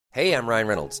Hey, I'm Ryan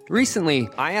Reynolds. Recently,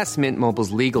 I asked Mint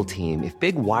Mobile's legal team if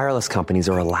big wireless companies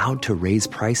are allowed to raise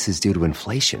prices due to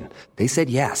inflation. They said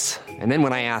yes. And then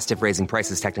when I asked if raising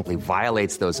prices technically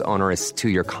violates those onerous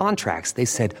two-year contracts, they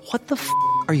said, "What the f***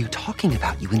 are you talking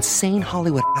about, you insane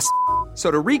Hollywood ass?" So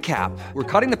to recap, we're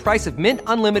cutting the price of Mint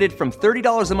Unlimited from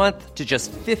 $30 a month to just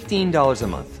 $15 a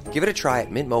month. Give it a try at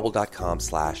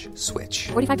mintmobile.com/switch.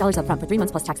 $45 up front for 3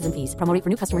 months plus taxes and fees. Promo rate for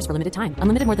new customers for limited time.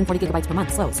 Unlimited more than 40 gigabytes per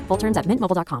month. Slows full terms at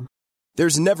mintmobile.com.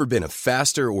 There's never been a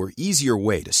faster or easier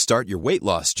way to start your weight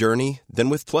loss journey than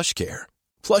with PlushCare.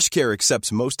 PlushCare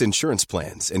accepts most insurance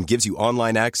plans and gives you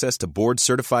online access to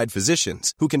board-certified physicians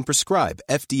who can prescribe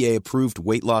FDA-approved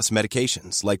weight loss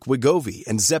medications like Wegovy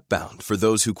and Zepbound for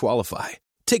those who qualify.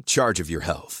 Take charge of your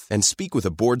health and speak with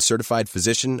a board-certified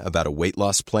physician about a weight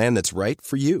loss plan that's right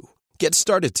for you. Get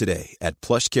started today at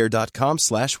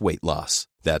plushcare.com/weightloss.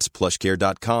 That's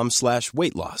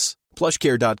plushcare.com/weightloss.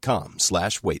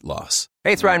 plushcare.com/weightloss.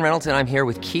 Hey, it's Ryan Reynolds, and I'm here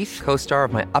with Keith, co-star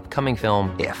of my upcoming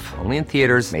film, If, only in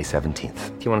theaters May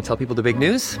 17th. Do you want to tell people the big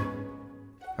news?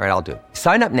 All right, I'll do it.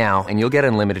 Sign up now and you'll get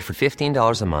unlimited for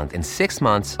 $15 a month and 6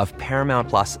 months of Paramount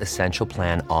Plus Essential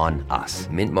Plan on us.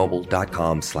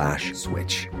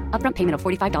 Mintmobile.com/switch. Upfront payment of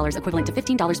 $45 equivalent to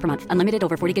 $15 per month. Unlimited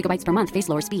over 40 gigabytes per month. Face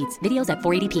lower speeds. Videos at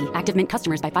 480p. Active Mint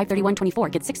customers by 531.24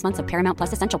 get 6 months of Paramount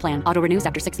Plus Essential Plan. Auto renews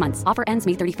after 6 months. Offer ends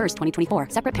May 31st, 2024.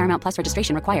 Separate Paramount Plus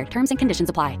registration required. Terms and conditions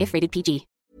apply if rated PG.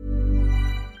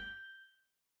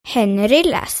 Henry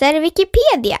läser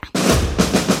Wikipedia.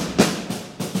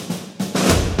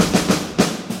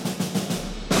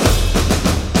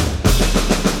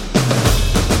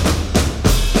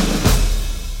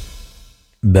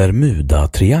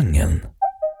 Bermuda-triangeln.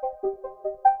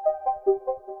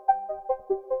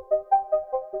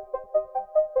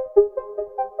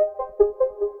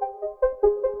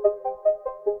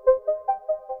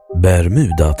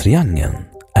 Bermuda-triangeln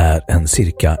är en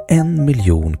cirka 1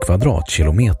 miljon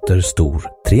kvadratkilometer stor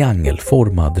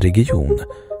triangelformad region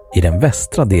i den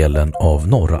västra delen av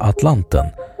norra Atlanten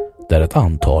där ett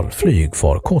antal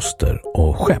flygfarkoster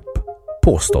och skepp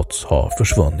påståtts ha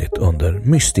försvunnit under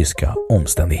mystiska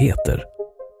omständigheter.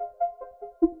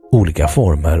 Olika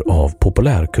former av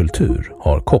populärkultur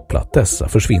har kopplat dessa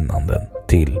försvinnanden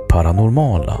till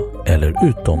paranormala eller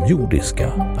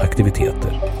utomjordiska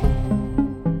aktiviteter.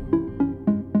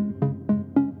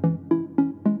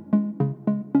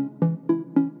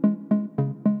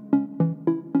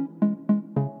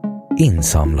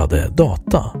 Insamlade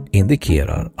data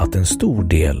indikerar att en stor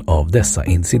del av dessa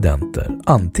incidenter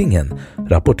antingen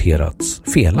rapporterats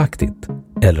felaktigt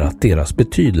eller att deras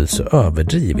betydelse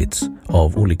överdrivits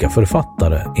av olika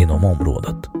författare inom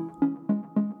området.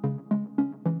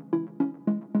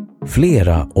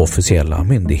 Flera officiella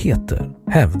myndigheter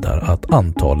hävdar att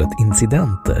antalet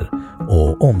incidenter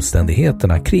och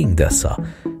omständigheterna kring dessa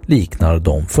liknar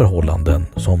de förhållanden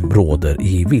som råder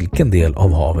i vilken del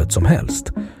av havet som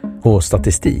helst. Och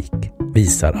statistik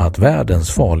visar att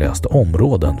världens farligaste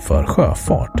områden för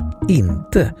sjöfart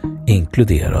inte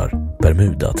inkluderar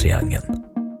Bermuda-triangeln.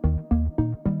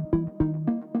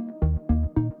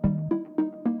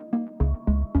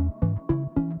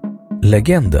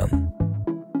 Legenden.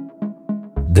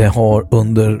 Det har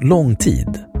under lång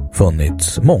tid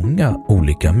funnits många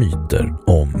olika myter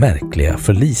om märkliga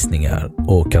förlisningar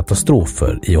och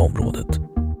katastrofer i området.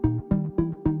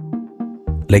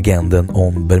 Legenden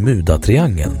om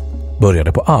Bermuda-triangeln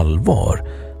började på allvar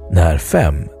när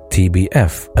 5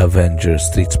 TBF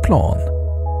Avenger-stridsplan,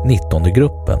 19:e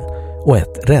gruppen och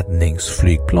ett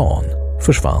räddningsflygplan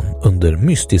försvann under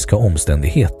mystiska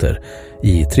omständigheter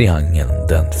i triangeln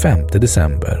den 5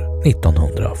 december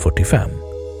 1945.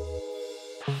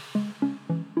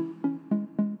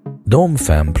 De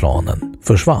 5 planen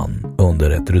försvann under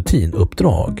ett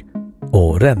rutinuppdrag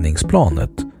och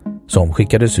räddningsplanet som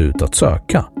skickades ut att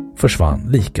söka försvann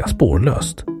lika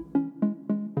spårlöst.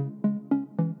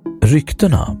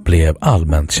 Ryktena blev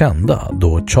allmänt kända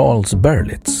då Charles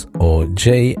Berlitz och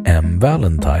J.M.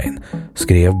 Valentine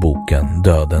skrev boken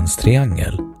Dödens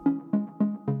triangel.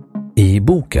 I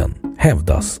boken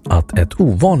hävdas att ett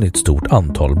ovanligt stort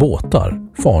antal båtar,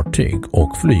 fartyg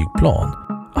och flygplan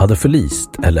hade förlist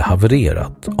eller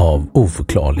havererat av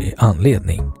oförklarlig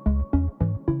anledning.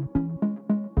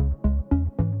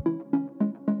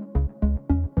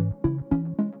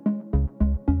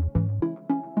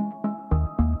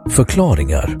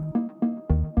 Förklaringar.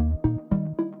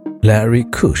 Larry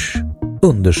Kush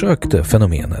undersökte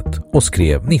fenomenet och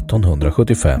skrev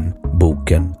 1975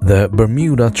 boken The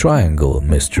Bermuda Triangle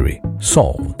Mystery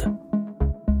Solved.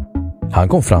 Han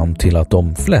kom fram till att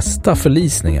de flesta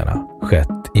förlisningarna skett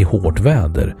i hårt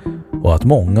väder och att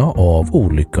många av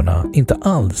olyckorna inte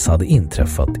alls hade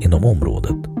inträffat inom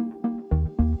området.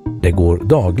 Det går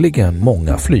dagligen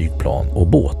många flygplan och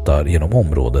båtar genom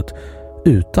området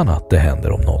utan att det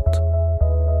händer om något.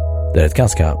 Det är ett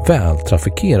ganska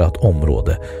vältrafikerat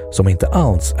område som inte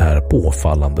alls är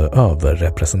påfallande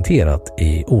överrepresenterat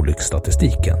i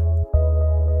olycksstatistiken.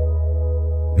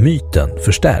 Myten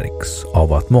förstärks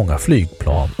av att många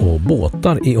flygplan och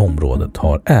båtar i området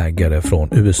har ägare från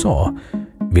USA,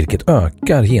 vilket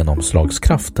ökar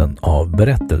genomslagskraften av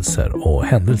berättelser och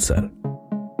händelser.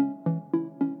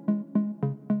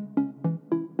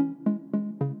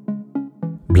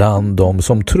 Bland de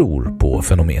som tror på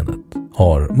fenomenet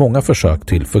har många försök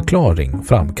till förklaring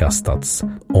framkastats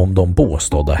om de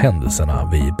påstådda händelserna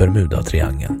vid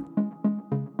Bermudatriangeln.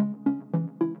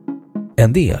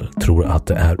 En del tror att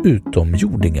det är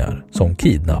utomjordingar som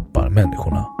kidnappar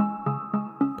människorna.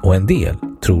 Och en del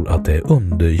tror att det är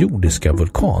underjordiska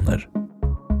vulkaner.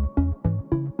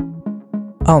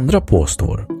 Andra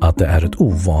påstår att det är ett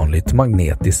ovanligt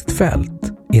magnetiskt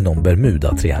fält inom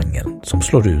Bermudatriangeln som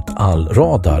slår ut all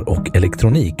radar- och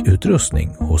elektronikutrustning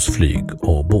hos flyg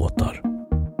och båtar.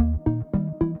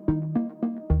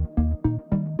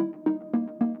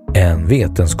 En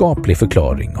vetenskaplig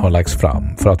förklaring har lagts fram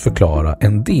för att förklara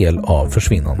en del av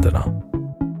försvinnandena.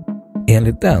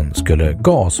 Enligt den skulle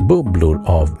gasbubblor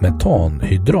av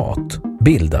metanhydrat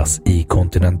bildas i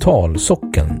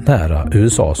kontinentalsockeln nära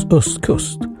USAs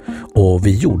östkust och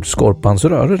vid jordskorpans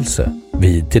rörelse,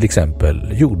 vid till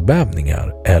exempel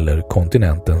jordbävningar eller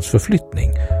kontinentens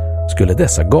förflyttning, skulle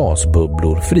dessa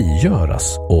gasbubblor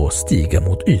frigöras och stiga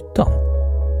mot ytan.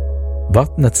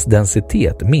 Vattnets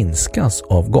densitet minskas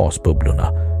av gasbubblorna,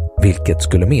 vilket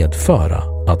skulle medföra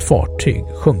att fartyg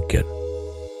sjunker.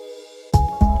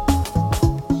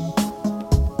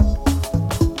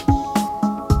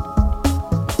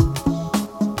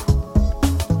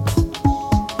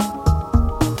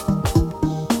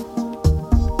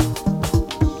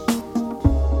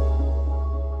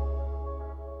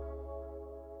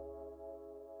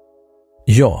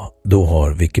 Ja, då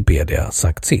har Wikipedia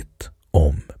sagt sitt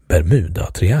om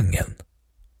Bermudatriangeln.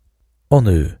 Och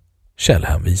nu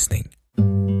källhänvisning.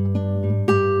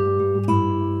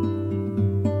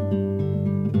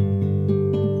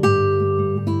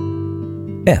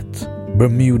 1.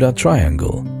 Bermuda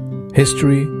Triangle.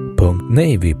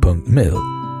 History.navy.mil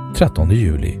 13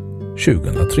 juli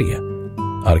 2003.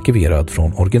 Arkiverad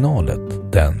från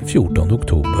originalet den 14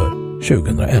 oktober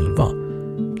 2011.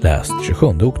 Läst 27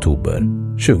 oktober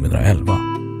 2011.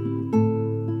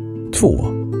 2.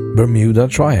 Bermuda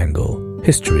Triangle.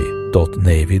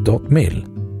 History.navy.mil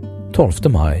 12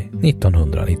 maj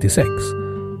 1996.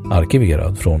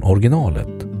 Arkiverad från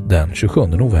originalet den 27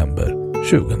 november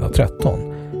 2013.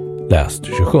 Läst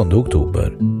 27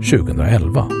 oktober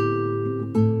 2011.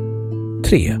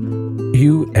 3.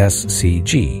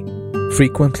 USCG.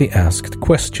 Frequently Asked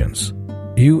Questions.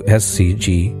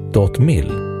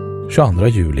 USCG.mil 22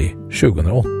 juli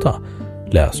 2008.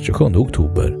 Läst 27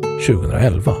 oktober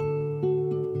 2011.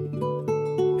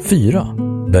 4.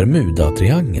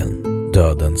 Bermudatriangeln.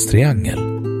 Dödens triangel.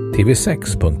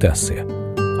 tv6.se.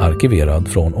 Arkiverad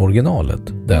från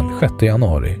originalet den 6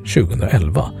 januari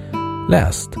 2011.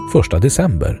 Läst 1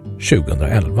 december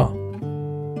 2011.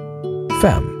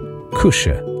 5.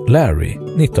 Kusche, Larry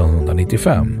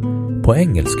 1995. På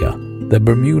engelska The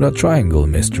Bermuda Triangle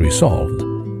Mystery Solved.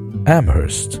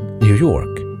 Amherst, New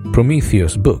York.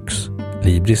 Prometheus Books.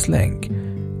 Libris länk.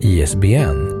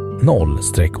 ISBN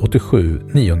 0-87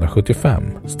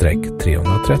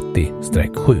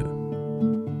 975-330-7.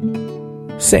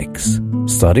 6.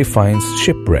 Study finds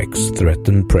shipwrecks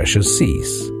threaten precious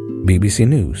seas. BBC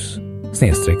News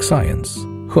 /Science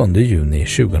 7 juni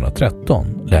 2013.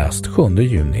 Läst 7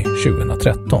 juni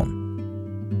 2013.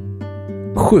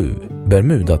 7.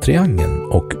 Bermudatriangeln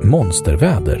och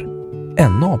monsterväder.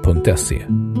 na.se.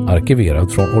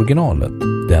 Arkiverad från originalet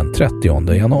den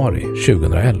 30 januari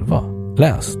 2011.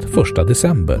 Läst 1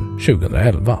 december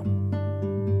 2011.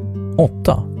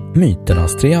 8.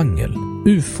 Myternas triangel.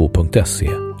 ufo.se.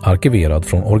 Arkiverad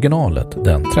från originalet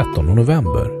den 13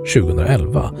 november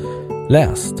 2011.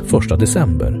 Läst 1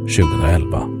 december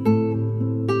 2011.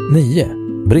 9.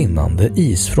 Brinnande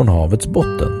is från havets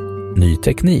botten. Ny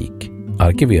teknik.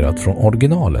 Arkiverat från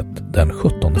originalet den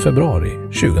 17 februari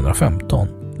 2015.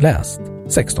 Läst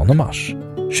 16 mars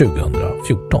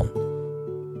 2014.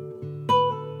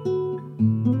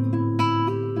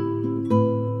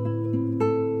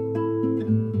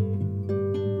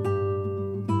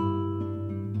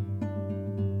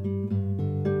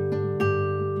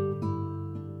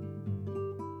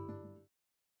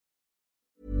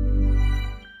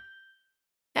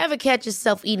 Ever catch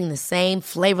yourself eating the same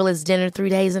flavorless dinner 3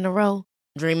 days in a row?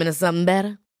 Dreaming of something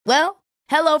better? Well,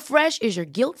 HelloFresh is your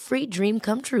guilt-free dream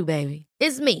come true, baby.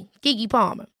 It's me, Keke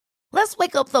Palmer. Let's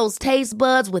wake up those taste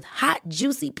buds with hot,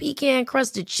 juicy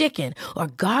pecan-crusted chicken or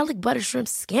garlic butter shrimp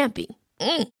scampi.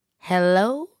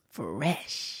 Hello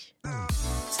Fresh.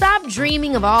 Stop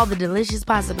dreaming of all the delicious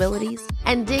possibilities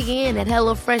and dig in at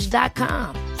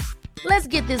HelloFresh.com. Let's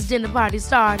get this dinner party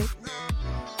started.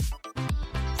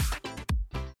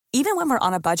 Even when we're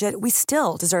on a budget, we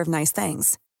still deserve nice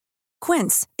things.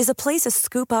 Quince is a place to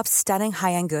scoop up stunning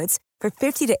high-end goods for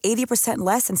 50 to 80%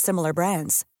 less than similar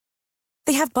brands.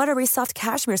 They have buttery soft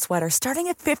cashmere sweaters starting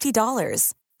at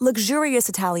 $50, luxurious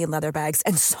Italian leather bags,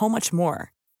 and so much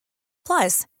more.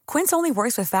 Plus, Quince only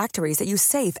works with factories that use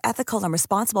safe, ethical, and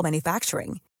responsible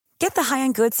manufacturing. Get the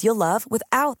high-end goods you'll love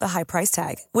without the high price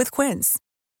tag with Quince.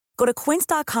 Go to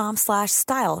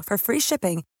quince.com/style for free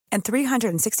shipping and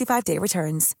 365-day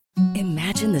returns.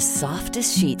 Imagine the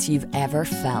softest sheets you've ever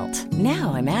felt.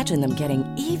 Now imagine them getting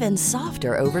even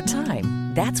softer over time.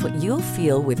 That's what you'll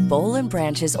feel with Boll &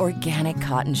 Branch's organic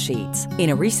cotton sheets. In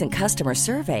a recent customer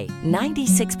survey,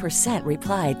 96%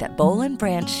 replied that Boll &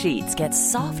 Branch sheets get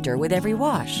softer with every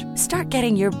wash. Start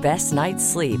getting your best night's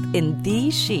sleep in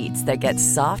these sheets that get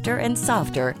softer and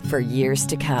softer for years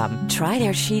to come. Try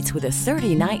their sheets with a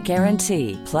 30-night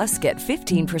guarantee. Plus, get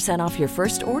 15% off your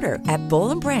first order at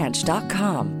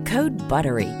bollandbranch.com. Code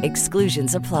BUTTERY.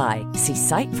 Exclusions apply. See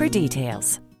site for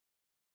details.